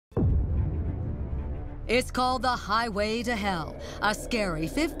It's called the Highway to Hell, a scary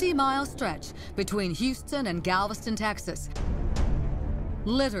 50-mile stretch between Houston and Galveston, Texas,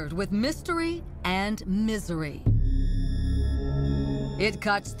 littered with mystery and misery. It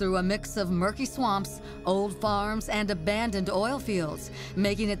cuts through a mix of murky swamps, old farms, and abandoned oil fields,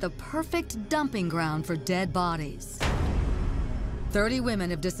 making it the perfect dumping ground for dead bodies. 30 women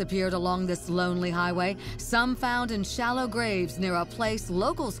have disappeared along this lonely highway, some found in shallow graves near a place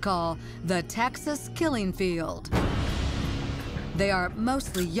locals call the Texas Killing Field. They are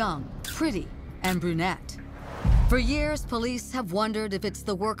mostly young, pretty, and brunette. For years, police have wondered if it's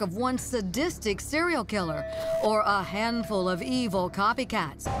the work of one sadistic serial killer or a handful of evil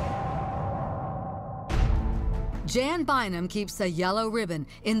copycats. Jan Bynum keeps a yellow ribbon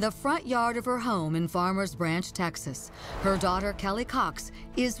in the front yard of her home in Farmers Branch, Texas. Her daughter, Kelli Cox,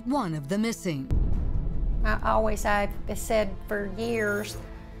 is one of the missing. I've said for years,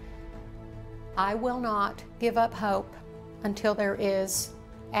 I will not give up hope until there is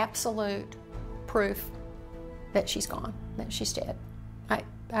absolute proof that she's gone, that she's dead.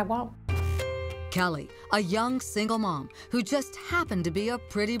 I won't. Kelli, a young single mom who just happened to be a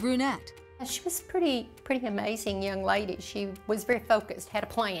pretty brunette. She was a pretty amazing young lady. She was very focused, had a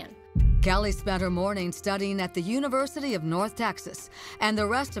plan. Kelli spent her morning studying at the University of North Texas and the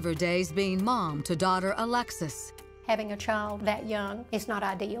rest of her days being mom to daughter Alexis. Having a child that young is not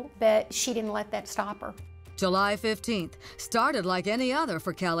ideal, but she didn't let that stop her. July 15th started like any other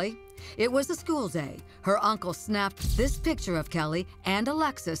for Kelli. It was a school day. Her uncle snapped this picture of Kelli and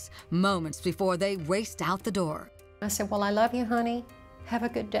Alexis moments before they raced out the door. I said, well, I love you, honey. Have a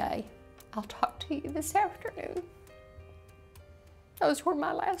good day. I'll talk to you this afternoon. Those were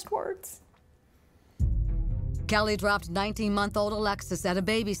my last words. Kelli dropped 19-month-old Alexis at a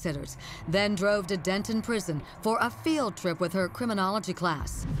babysitter's, then drove to Denton Prison for a field trip with her criminology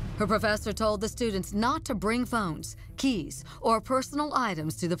class. Her professor told the students not to bring phones, keys, or personal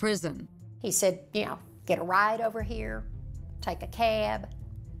items to the prison. He said, get a ride over here, take a cab,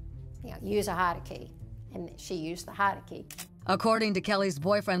 use a hide key. And she used the hide key. According to Kelli's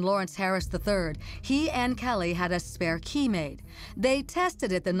boyfriend, Lawrence Harris III, he and Kelli had a spare key made. They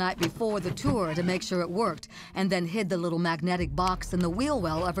tested it the night before the tour to make sure it worked, and then hid the little magnetic box in the wheel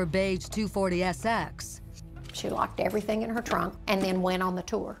well of her beige 240SX. She locked everything in her trunk and then went on the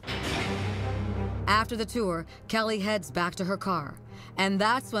tour. After the tour, Kelli heads back to her car. And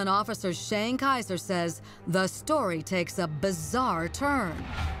that's when Officer Shane Kaiser says the story takes a bizarre turn.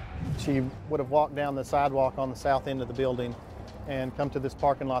 She would have walked down the sidewalk on the south end of the building and come to this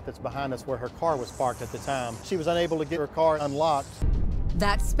parking lot that's behind us where her car was parked at the time. She was unable to get her car unlocked.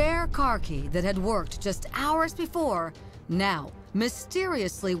 That spare car key that had worked just hours before now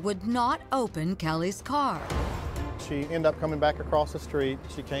mysteriously would not open Kelli's car. She ended up coming back across the street.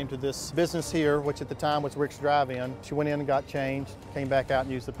 She came to this business here, which at the time was Rick's Drive-In. She went in and got changed, came back out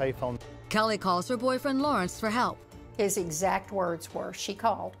and used the payphone. Kelli calls her boyfriend Lawrence for help. His exact words were, she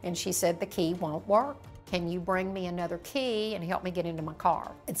called and she said, the key won't work. Can you bring me another key and help me get into my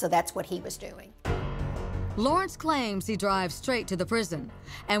car? And so that's what he was doing. Lawrence claims he drives straight to the prison.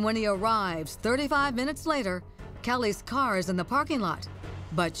 And when he arrives 35 minutes later, Kelli's car is in the parking lot,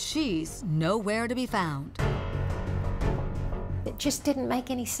 but she's nowhere to be found. It just didn't make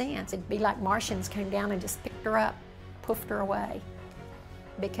any sense. It'd be like Martians came down and just picked her up, poofed her away.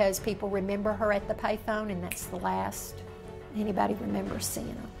 Because people remember her at the payphone, and that's the last anybody remembers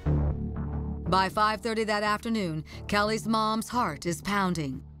seeing her. By 5:30 that afternoon, Kelli's mom's heart is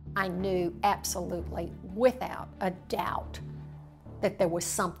pounding. I knew absolutely, without a doubt, that there was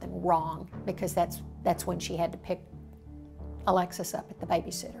something wrong, because that's when she had to pick Alexis up at the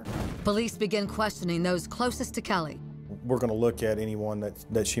babysitter. Police begin questioning those closest to Kelli. We're going to look at anyone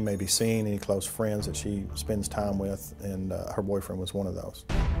that she may be seeing, any close friends that she spends time with, and her boyfriend was one of those.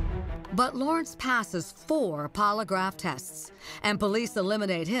 But Lawrence passes 4 polygraph tests, and police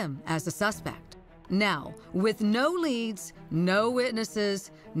eliminate him as a suspect. Now, with no leads, no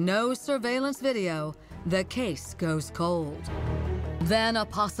witnesses, no surveillance video, the case goes cold. Then a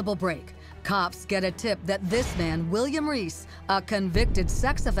possible break. Cops get a tip that this man, William Reece, a convicted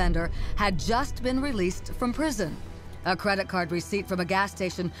sex offender, had just been released from prison. A credit card receipt from a gas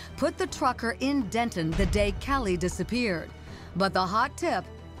station put the trucker in Denton the day Kelli disappeared. But the hot tip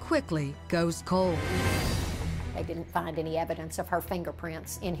quickly goes cold. They didn't find any evidence of her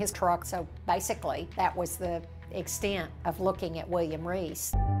fingerprints in his truck, so basically that was the extent of looking at William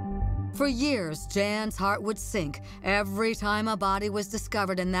Reece. For years, Jan's heart would sink every time a body was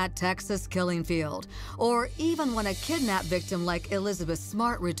discovered in that Texas killing field, or even when a kidnapped victim like Elizabeth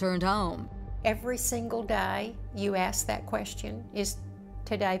Smart returned home. Every single day you ask that question, is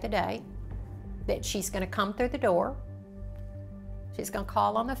today the day? that she's going to come through the door, she's going to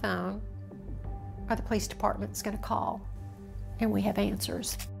call on the phone, or the police department's going to call, and we have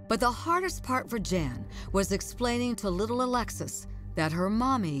answers. But the hardest part for Jan was explaining to little Alexis that her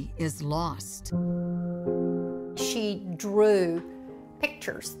mommy is lost. She drew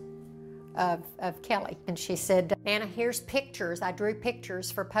pictures of Kelli, and she said, "Nana, here's pictures. I drew pictures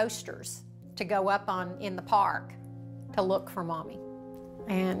for posters to go up in the park to look for Mommy."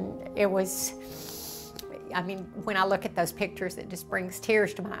 And it was, I mean, when I look at those pictures, it just brings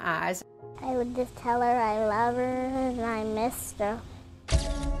tears to my eyes. I would just tell her I love her and I missed her.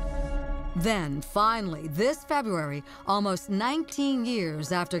 Then, finally, this February, almost 19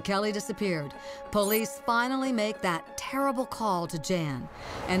 years after Kelli disappeared, police finally make that terrible call to Jan,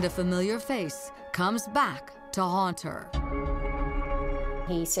 and a familiar face comes back to haunt her.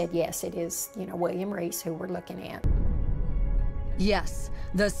 He said, yes, it is, William Reece who we're looking at. Yes,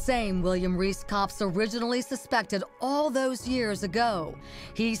 the same William Reece cops originally suspected all those years ago.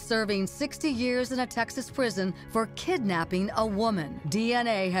 He's serving 60 years in a Texas prison for kidnapping a woman.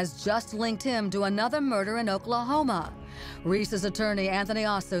 DNA has just linked him to another murder in Oklahoma. Reece's attorney, Anthony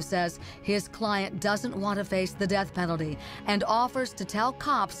Osso, says his client doesn't want to face the death penalty and offers to tell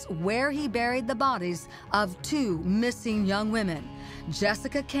cops where he buried the bodies of two missing young women,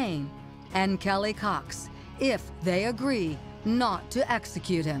 Jessica Kane and Kelli Cox, if they agree not to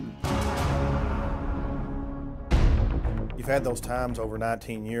execute him. You've had those times over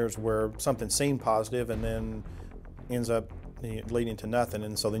 19 years where something seemed positive and then ends up leading to nothing,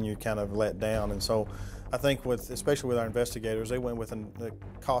 and so then you kind of let down. And so I think especially with our investigators, they went with a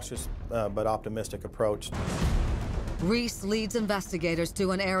cautious but optimistic approach. Reece leads investigators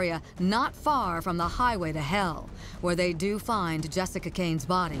to an area not far from the highway to hell, where they do find Jessica Kane's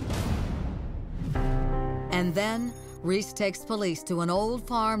body. And then Reece takes police to an old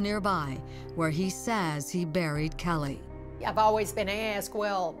farm nearby where he says he buried Kelli. I've always been asked,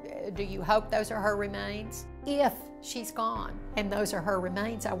 well, do you hope those are her remains? If she's gone and those are her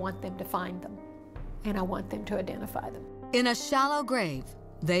remains, I want them to find them, and I want them to identify them. In a shallow grave,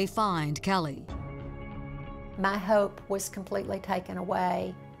 they find Kelli. My hope was completely taken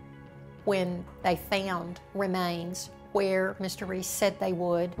away when they found remains where Mr. Reece said they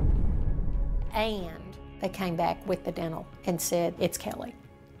would, and they came back with the dental and said, it's Kelli.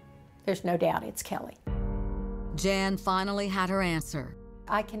 There's no doubt it's Kelli. Jan finally had her answer.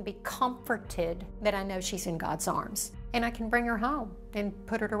 I can be comforted that I know she's in God's arms, and I can bring her home and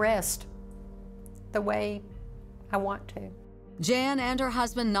put her to rest the way I want to. Jan and her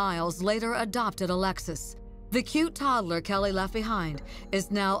husband Niles later adopted Alexis. The cute toddler Kelli left behind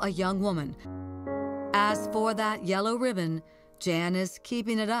is now a young woman. As for that yellow ribbon, Jan is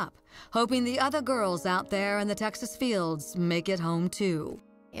keeping it up, hoping the other girls out there in the Texas fields make it home too.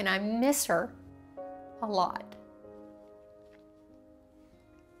 And I miss her a lot.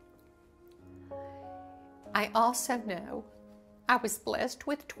 I also know I was blessed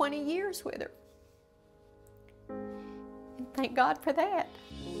with 20 years with her. And thank God for that.